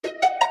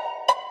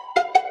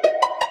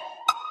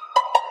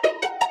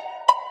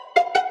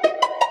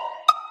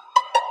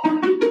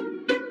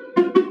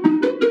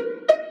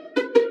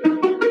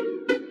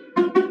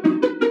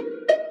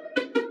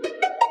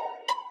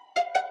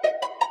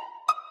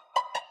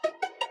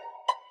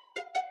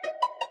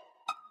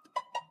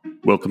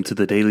Welcome to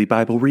the Daily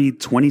Bible Read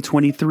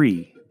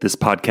 2023. This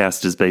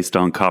podcast is based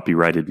on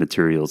copyrighted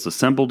materials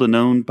assembled and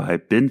owned by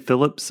Ben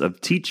Phillips of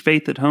Teach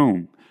Faith at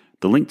Home,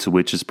 the link to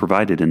which is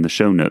provided in the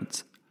show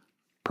notes.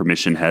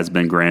 Permission has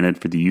been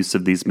granted for the use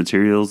of these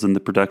materials in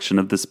the production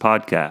of this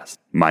podcast.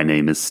 My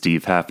name is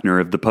Steve Hafner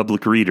of The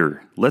Public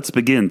Reader. Let's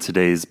begin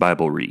today's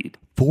Bible read.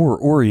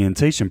 For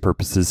orientation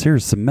purposes,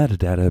 here's some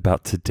metadata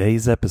about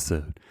today's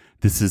episode.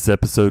 This is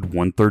episode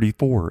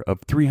 134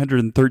 of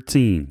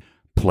 313.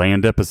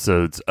 Planned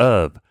episodes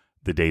of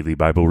the Daily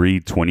Bible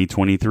Read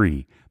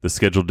 2023. The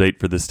scheduled date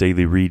for this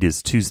daily read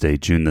is Tuesday,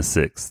 June the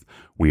 6th.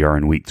 We are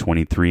in week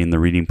 23 in the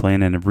reading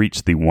plan and have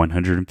reached the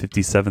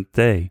 157th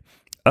day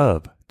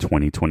of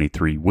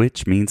 2023,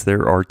 which means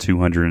there are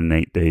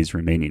 208 days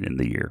remaining in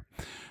the year.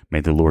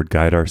 May the Lord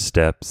guide our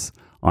steps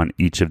on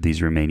each of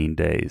these remaining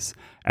days.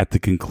 At the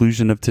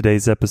conclusion of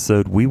today's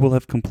episode, we will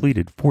have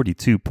completed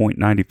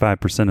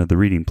 42.95% of the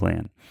reading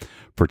plan.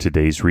 For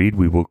today's read,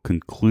 we will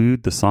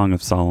conclude the Song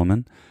of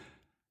Solomon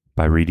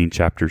by reading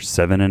chapters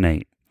 7 and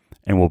 8,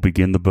 and we'll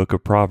begin the book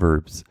of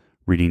Proverbs,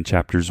 reading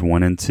chapters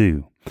 1 and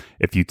 2.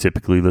 If you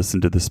typically listen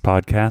to this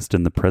podcast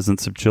in the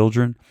presence of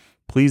children,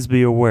 please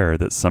be aware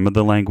that some of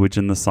the language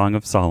in the Song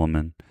of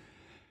Solomon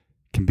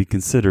can be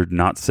considered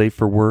not safe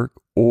for work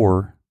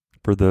or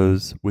for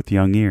those with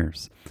young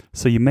ears,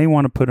 so you may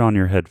want to put on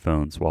your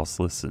headphones whilst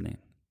listening.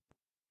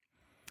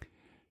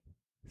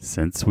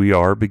 Since we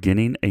are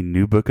beginning a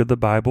new book of the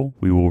Bible,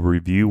 we will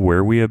review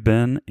where we have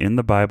been in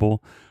the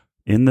Bible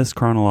in this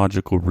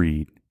chronological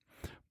read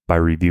by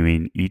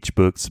reviewing each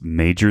book's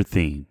major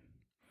theme.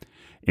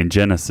 In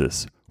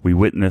Genesis, we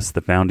witnessed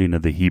the founding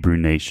of the Hebrew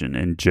nation.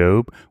 In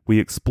Job, we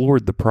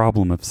explored the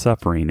problem of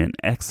suffering. In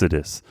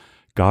Exodus,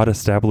 God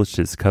established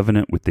his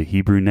covenant with the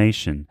Hebrew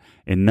nation.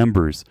 In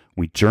Numbers,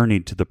 we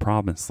journeyed to the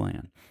Promised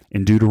Land.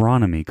 In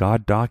Deuteronomy,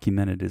 God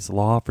documented his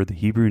law for the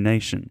Hebrew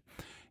nation.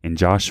 In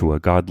Joshua,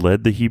 God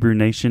led the Hebrew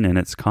nation in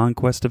its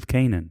conquest of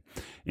Canaan.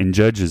 In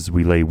Judges,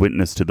 we lay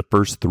witness to the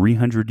first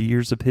 300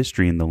 years of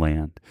history in the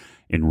land.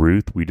 In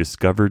Ruth, we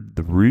discovered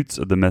the roots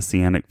of the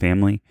Messianic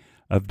family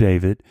of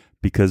David,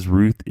 because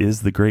Ruth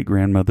is the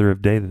great-grandmother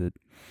of David.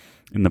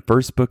 In the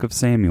first book of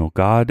Samuel,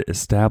 God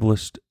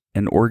established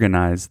and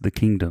organized the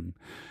kingdom.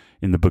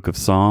 In the book of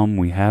Psalm,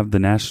 we have the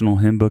national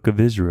hymn book of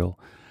Israel.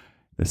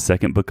 The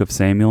second book of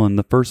Samuel and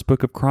the first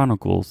book of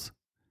Chronicles,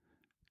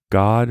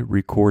 God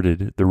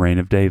recorded the reign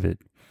of David.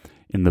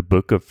 In the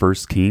book of 1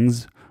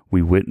 Kings,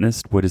 we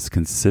witnessed what is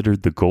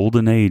considered the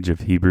golden age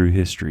of Hebrew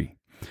history.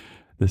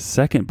 The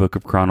second book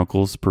of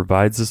Chronicles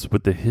provides us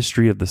with the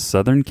history of the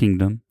southern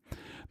kingdom.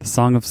 The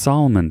Song of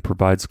Solomon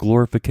provides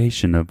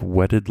glorification of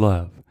wedded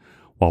love,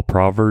 while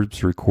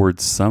Proverbs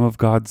records some of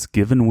God's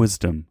given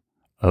wisdom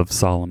of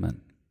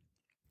Solomon.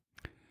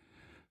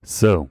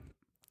 So,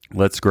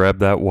 let's grab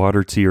that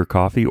water, tea, or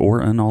coffee, or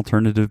an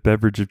alternative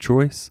beverage of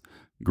choice.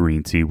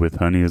 Green tea with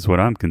honey is what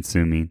I'm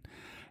consuming.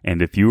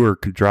 And if you are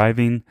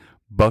driving,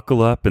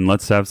 buckle up and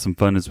let's have some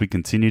fun as we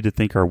continue to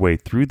think our way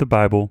through the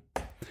Bible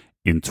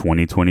in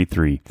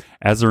 2023.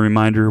 As a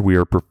reminder, we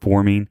are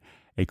performing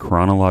a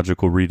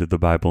chronological read of the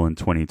Bible in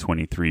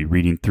 2023,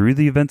 reading through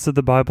the events of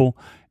the Bible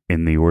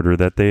in the order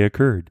that they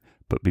occurred.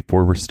 But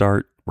before we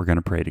start, we're going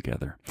to pray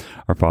together.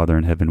 Our Father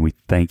in heaven, we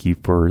thank you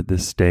for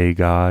this day,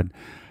 God,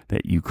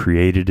 that you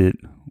created it.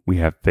 We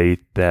have faith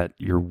that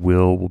your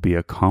will be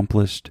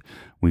accomplished.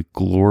 We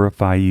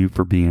glorify you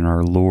for being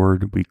our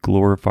Lord. We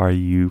glorify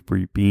you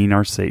for being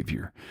our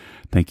Savior.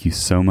 Thank you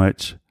so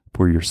much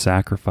for your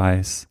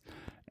sacrifice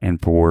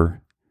and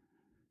for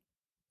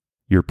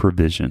your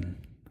provision.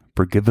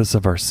 Forgive us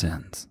of our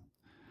sins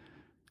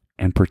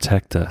and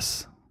protect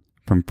us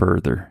from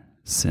further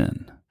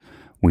sin.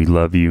 We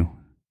love you.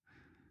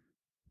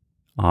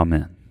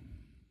 Amen.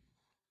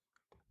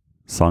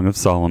 Song of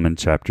Solomon,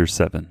 chapter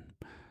 7.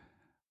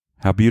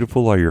 How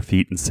beautiful are your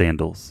feet in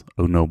sandals,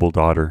 O noble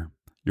daughter!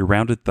 Your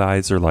rounded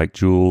thighs are like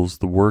jewels,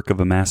 the work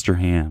of a master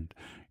hand.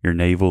 Your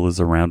navel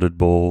is a rounded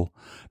bowl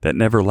that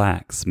never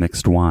lacks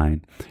mixed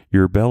wine.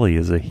 Your belly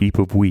is a heap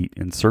of wheat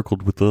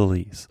encircled with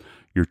lilies.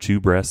 Your two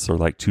breasts are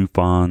like two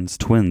fawns,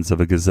 twins of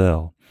a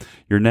gazelle.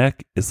 Your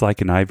neck is like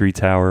an ivory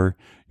tower.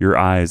 Your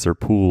eyes are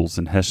pools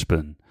in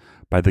Heshbon,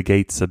 by the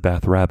gates of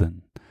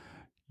Bath-rabbim.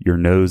 Your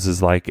nose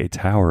is like a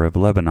tower of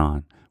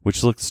Lebanon,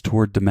 which looks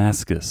toward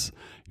Damascus.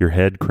 Your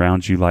head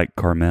crowns you like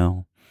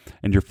Carmel,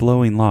 and your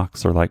flowing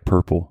locks are like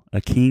purple.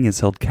 A king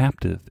is held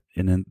captive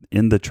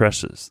in the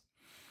tresses.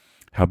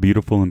 How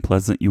beautiful and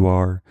pleasant you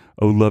are,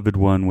 O loved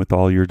one, with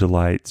all your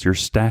delights. Your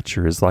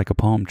stature is like a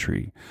palm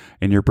tree,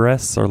 and your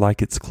breasts are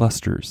like its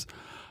clusters.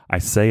 I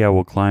say I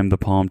will climb the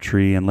palm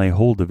tree and lay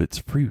hold of its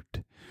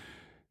fruit.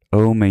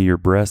 Oh, may your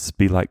breasts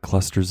be like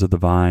clusters of the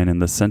vine,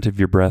 and the scent of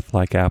your breath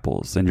like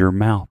apples, and your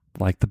mouth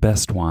like the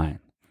best wine.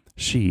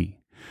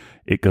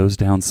 It goes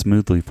down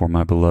smoothly for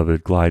my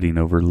beloved, gliding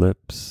over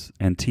lips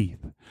and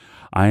teeth.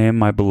 I am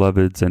my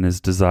beloved's, and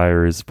his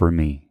desire is for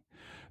me.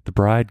 The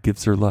bride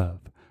gives her love.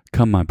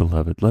 Come, my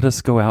beloved, let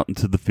us go out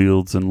into the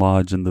fields and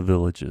lodge in the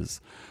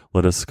villages.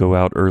 Let us go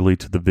out early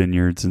to the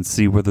vineyards and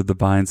see whether the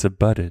vines have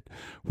budded,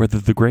 whether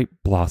the grape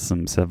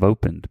blossoms have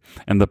opened,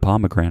 and the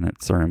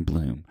pomegranates are in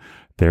bloom.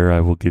 There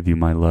I will give you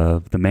my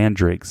love. The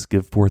mandrakes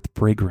give forth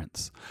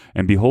fragrance,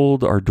 and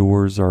behold, our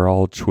doors are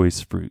all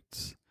choice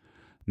fruits,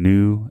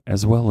 new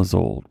as well as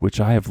old, which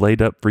I have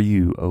laid up for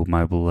you, O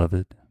my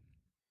beloved.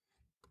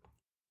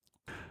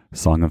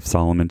 Song of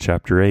Solomon,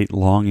 chapter 8,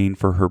 Longing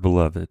for her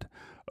beloved.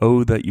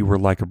 Oh, that you were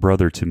like a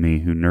brother to me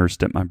who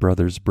nursed at my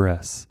brother's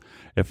breasts.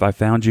 If I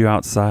found you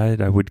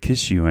outside, I would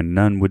kiss you, and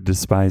none would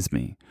despise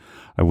me.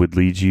 I would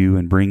lead you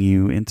and bring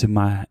you into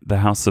the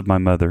house of my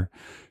mother.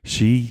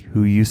 She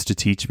who used to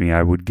teach me,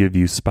 I would give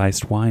you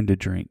spiced wine to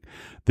drink,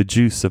 the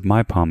juice of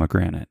my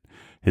pomegranate.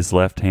 His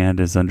left hand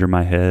is under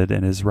my head,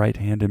 and his right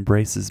hand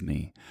embraces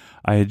me.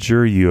 I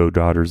adjure you, O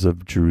daughters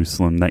of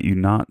Jerusalem, that you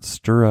not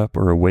stir up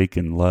or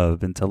awaken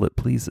love until it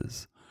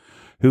pleases.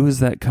 Who is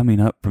that coming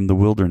up from the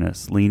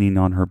wilderness, leaning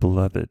on her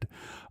beloved?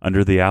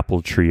 Under the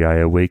apple tree I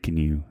awaken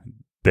you.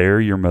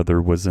 There your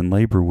mother was in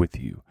labor with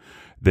you.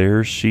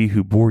 There she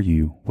who bore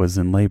you was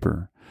in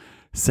labor.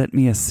 Set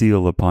me a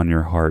seal upon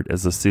your heart,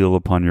 as a seal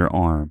upon your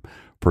arm,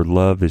 for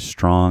love is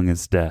strong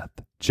as death.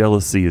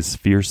 Jealousy is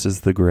fierce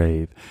as the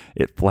grave.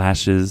 It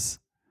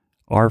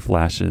are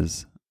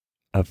flashes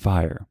of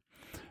fire.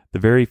 The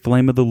very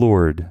flame of the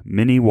Lord,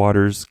 many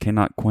waters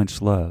cannot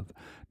quench love,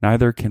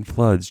 neither can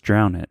floods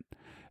drown it.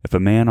 If a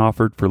man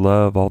offered for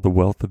love all the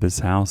wealth of his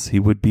house, he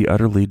would be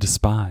utterly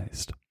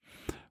despised.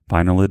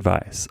 Final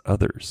advice,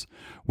 others.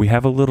 We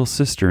have a little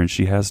sister, and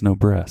she has no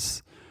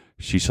breasts.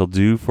 She shall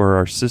do for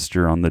our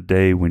sister on the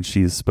day when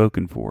she is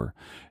spoken for.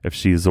 If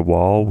she is a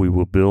wall, we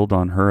will build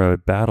on her a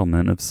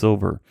battlement of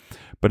silver.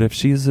 But if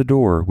she is a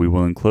door, we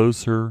will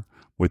enclose her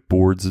with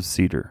boards of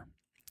cedar.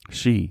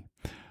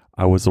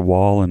 I was a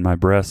wall, and my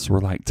breasts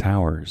were like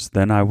towers.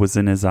 Then I was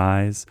in his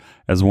eyes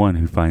as one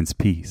who finds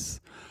peace.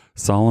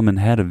 Solomon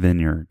had a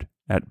vineyard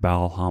at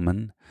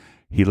Baal-Hamon.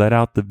 He let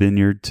out the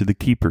vineyard to the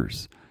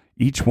keepers.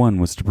 Each one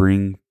was to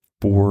bring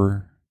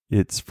for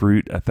its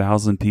fruit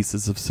 1,000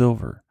 pieces of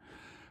silver.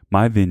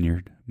 My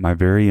vineyard, my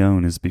very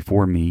own, is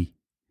before me.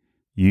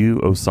 You,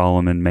 O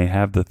Solomon, may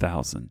have the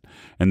 1,000,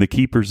 and the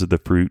keepers of the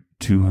fruit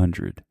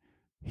 200.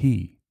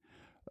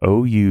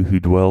 O you who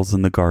dwells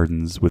in the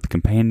gardens, with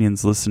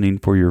companions listening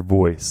for your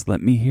voice,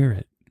 let me hear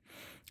it.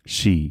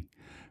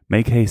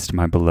 Make haste,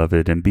 my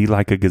beloved, and be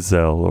like a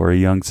gazelle or a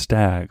young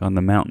stag on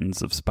the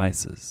mountains of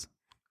spices.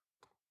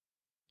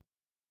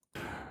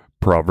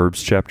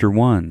 Proverbs chapter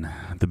 1,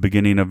 the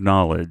beginning of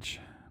knowledge.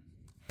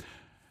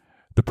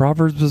 The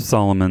Proverbs of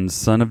Solomon,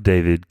 son of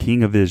David,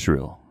 king of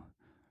Israel.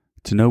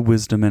 To know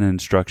wisdom and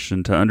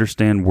instruction, to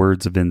understand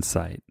words of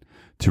insight,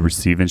 to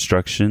receive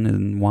instruction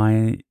in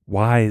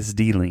wise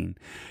dealing,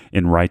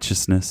 in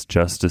righteousness,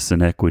 justice,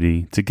 and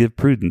equity, to give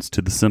prudence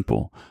to the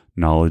simple,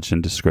 knowledge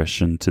and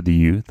discretion to the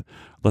youth.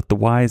 Let the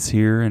wise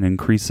hear and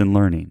increase in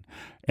learning,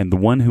 and the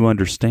one who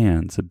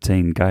understands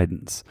obtain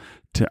guidance.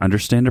 To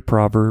understand a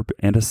proverb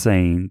and a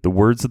saying, the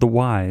words of the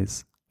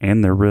wise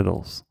and their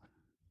riddles.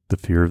 The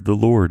fear of the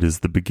Lord is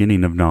the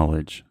beginning of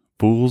knowledge.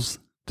 Fools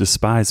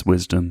despise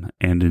wisdom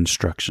and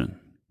instruction.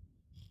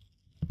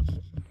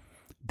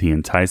 The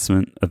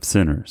enticement of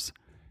sinners.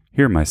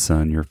 Hear, my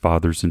son, your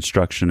father's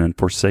instruction, and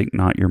forsake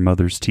not your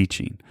mother's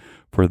teaching,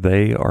 for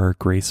they are a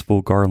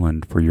graceful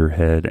garland for your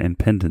head and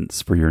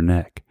pendants for your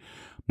neck.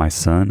 My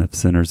son, if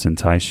sinners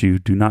entice you,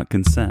 do not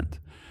consent.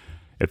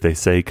 If they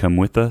say, come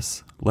with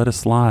us, let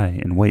us lie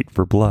and wait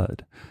for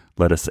blood.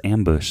 Let us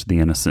ambush the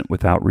innocent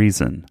without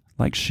reason.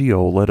 Like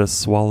Sheol, let us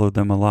swallow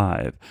them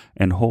alive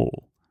and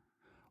whole,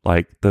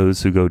 like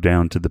those who go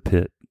down to the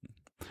pit.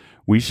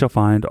 We shall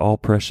find all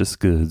precious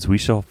goods. We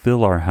shall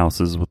fill our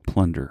houses with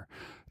plunder.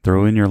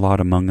 Throw in your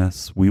lot among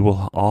us. We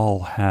will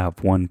all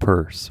have one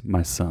purse,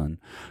 my son.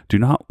 Do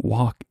not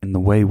walk in the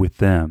way with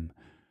them.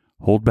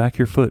 Hold back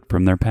your foot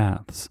from their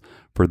paths.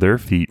 For their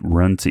feet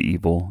run to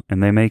evil,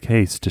 and they make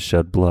haste to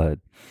shed blood.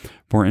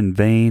 For in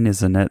vain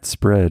is a net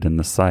spread in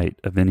the sight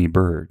of any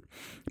bird.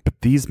 But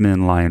these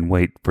men lie in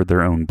wait for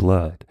their own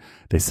blood.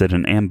 They set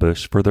an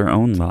ambush for their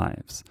own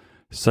lives.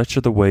 Such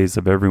are the ways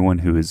of everyone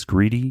who is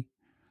greedy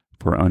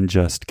for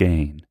unjust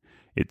gain.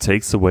 It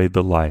takes away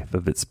the life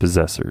of its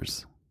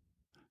possessors.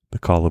 The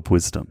call of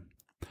wisdom.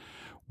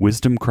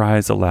 Wisdom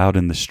cries aloud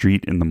in the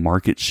street. In the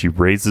market she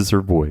raises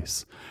her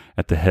voice.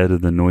 At the head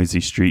of the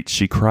noisy street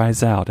she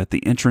cries out. At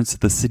the entrance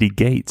of the city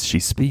gates she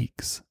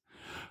speaks.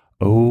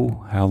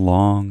 Oh, how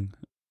long,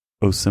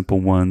 O simple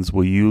ones,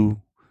 will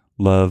you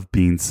love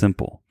being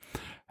simple?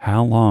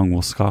 How long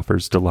will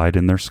scoffers delight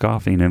in their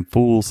scoffing, and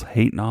fools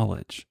hate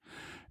knowledge?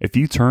 If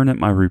you turn at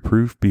my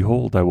reproof,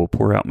 behold, I will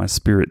pour out my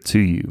spirit to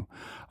you.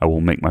 I will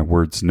make my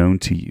words known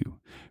to you.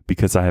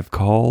 Because I have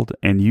called,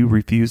 and you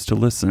refuse to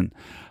listen,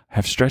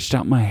 have stretched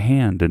out my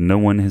hand, and no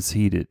one has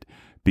heeded.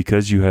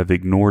 Because you have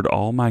ignored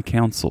all my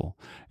counsel,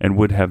 and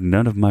would have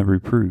none of my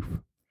reproof.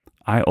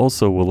 I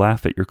also will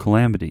laugh at your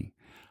calamity.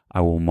 I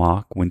will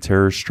mock when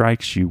terror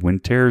strikes you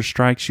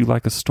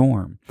like a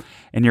storm,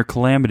 and your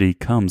calamity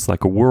comes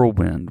like a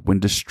whirlwind when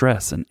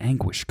distress and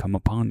anguish come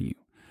upon you.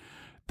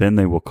 Then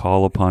they will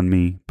call upon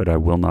me, but I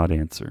will not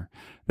answer.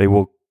 They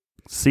will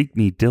seek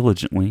me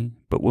diligently,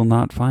 but will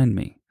not find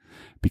me,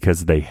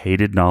 because they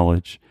hated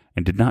knowledge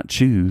and did not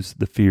choose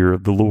the fear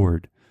of the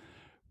Lord,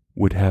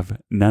 would have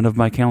none of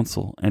my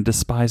counsel, and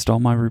despised all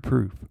my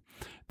reproof.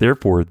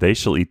 Therefore they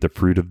shall eat the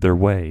fruit of their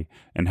way,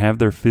 and have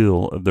their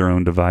fill of their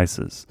own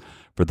devices.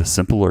 For the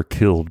simple are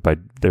killed by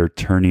their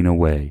turning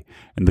away,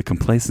 and the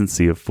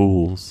complacency of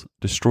fools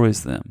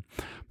destroys them.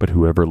 But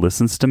whoever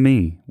listens to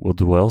me will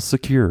dwell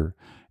secure,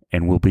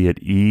 and will be at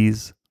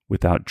ease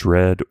without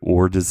dread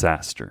or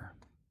disaster.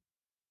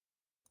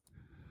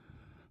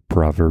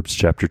 Proverbs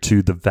chapter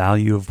 2, the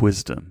value of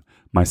wisdom.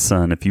 My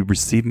son, if you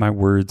receive my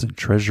words and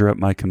treasure up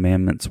my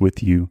commandments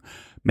with you,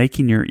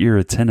 making your ear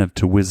attentive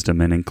to wisdom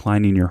and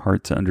inclining your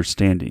heart to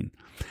understanding.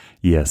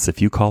 Yes,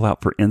 if you call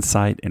out for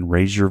insight and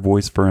raise your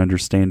voice for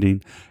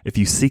understanding, if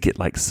you seek it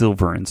like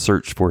silver and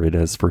search for it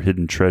as for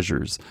hidden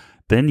treasures,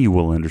 then you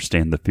will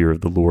understand the fear of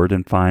the Lord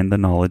and find the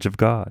knowledge of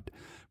God.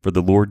 For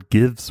the Lord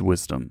gives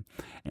wisdom,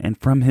 and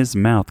from his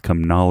mouth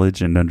come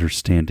knowledge and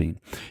understanding.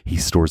 He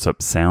stores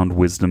up sound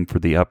wisdom for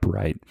the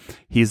upright.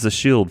 He is a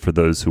shield for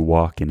those who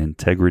walk in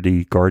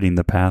integrity, guarding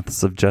the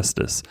paths of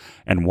justice,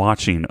 and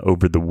watching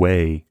over the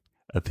way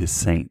of his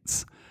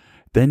saints.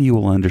 Then you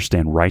will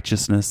understand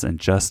righteousness and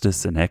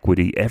justice and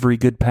equity, every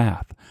good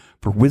path.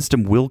 For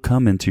wisdom will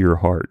come into your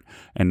heart,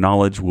 and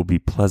knowledge will be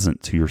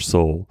pleasant to your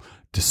soul.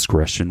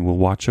 Discretion will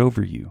watch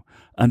over you.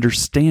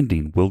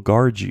 Understanding will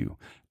guard you,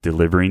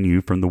 delivering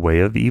you from the way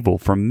of evil,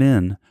 from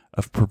men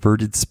of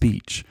perverted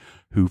speech,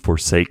 who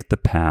forsake the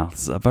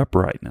paths of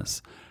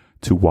uprightness,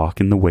 to walk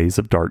in the ways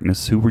of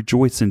darkness, who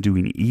rejoice in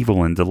doing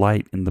evil and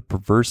delight in the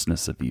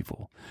perverseness of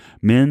evil,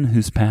 men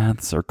whose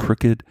paths are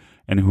crooked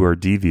and who are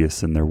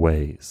devious in their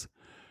ways.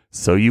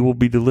 So you will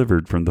be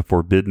delivered from the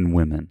forbidden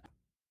women,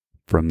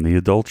 from the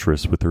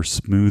adulteress with her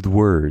smooth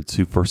words,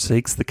 who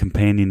forsakes the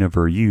companion of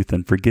her youth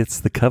and forgets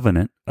the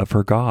covenant of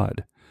her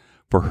God.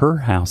 For her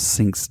house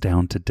sinks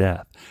down to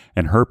death,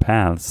 and her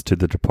paths to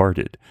the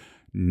departed.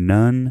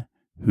 None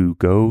who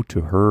go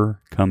to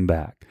her come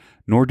back,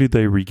 nor do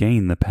they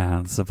regain the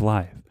paths of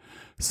life.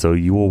 So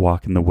you will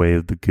walk in the way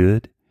of the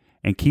good,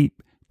 and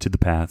keep to the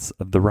paths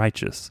of the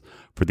righteous.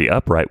 For the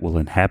upright will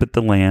inhabit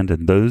the land,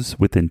 and those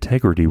with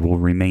integrity will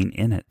remain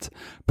in it.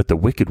 But the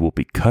wicked will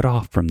be cut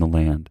off from the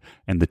land,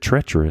 and the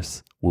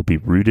treacherous will be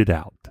rooted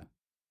out.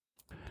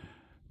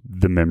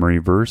 The memory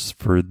verse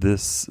for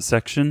this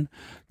section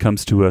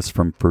comes to us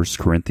from 1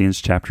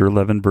 Corinthians chapter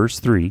 11, verse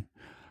 3.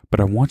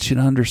 But I want you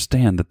to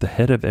understand that the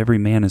head of every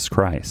man is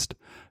Christ.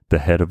 The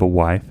head of a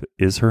wife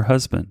is her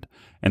husband,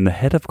 and the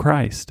head of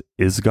Christ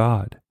is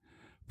God.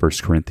 1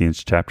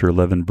 Corinthians chapter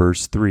 11,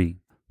 verse 3.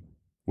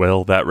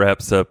 Well, that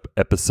wraps up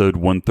episode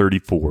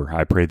 134.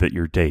 I pray that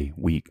your day,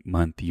 week,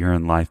 month, year,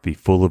 and life be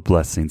full of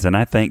blessings. And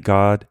I thank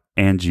God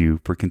and you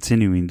for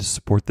continuing to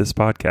support this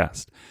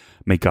podcast.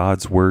 May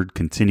God's word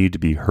continue to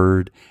be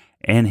heard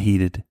and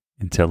heeded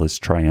until his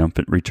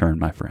triumphant return,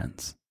 my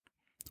friends.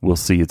 We'll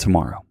see you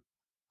tomorrow.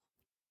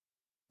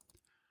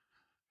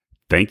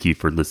 Thank you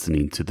for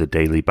listening to the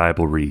Daily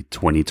Bible Read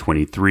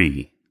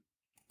 2023.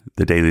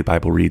 The Daily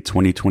Bible Read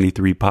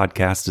 2023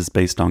 podcast is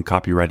based on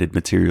copyrighted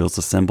materials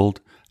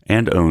assembled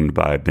and owned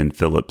by Ben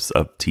Phillips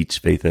of Teach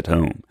Faith at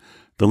Home,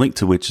 the link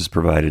to which is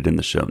provided in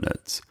the show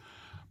notes.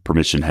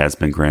 Permission has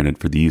been granted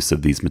for the use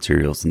of these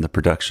materials in the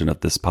production of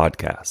this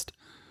podcast.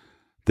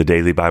 The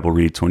Daily Bible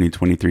Read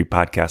 2023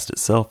 podcast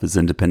itself is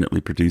independently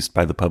produced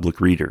by the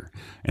Public Reader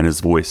and is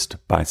voiced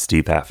by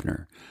Steve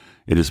Hafner.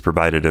 It is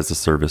provided as a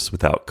service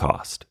without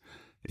cost.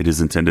 It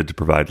is intended to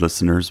provide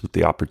listeners with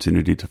the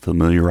opportunity to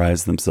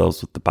familiarize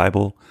themselves with the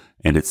Bible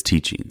and its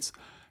teachings.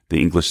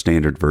 The English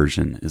Standard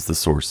Version is the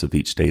source of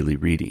each daily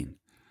reading.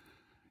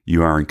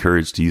 You are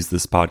encouraged to use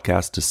this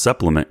podcast to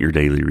supplement your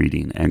daily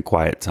reading and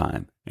quiet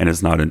time, and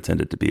is not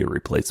intended to be a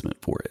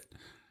replacement for it.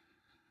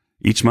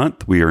 Each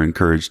month, we are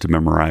encouraged to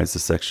memorize a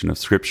section of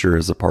Scripture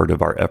as a part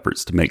of our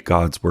efforts to make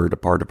God's Word a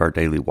part of our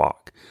daily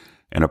walk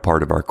and a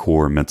part of our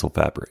core mental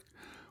fabric.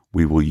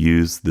 We will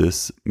use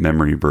this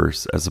memory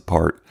verse as a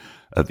part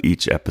of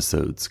each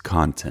episode's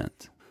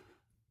content.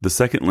 The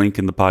second link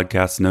in the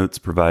podcast notes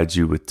provides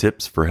you with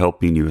tips for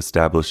helping you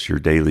establish your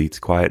daily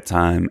quiet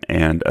time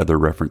and other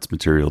reference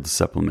material to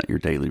supplement your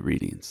daily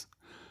readings.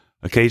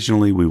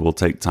 Occasionally, we will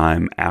take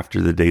time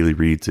after the daily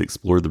read to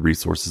explore the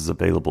resources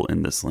available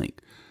in this link,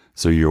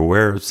 so you're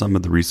aware of some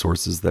of the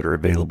resources that are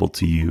available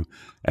to you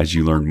as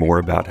you learn more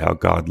about how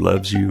God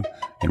loves you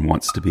and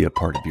wants to be a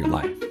part of your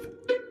life.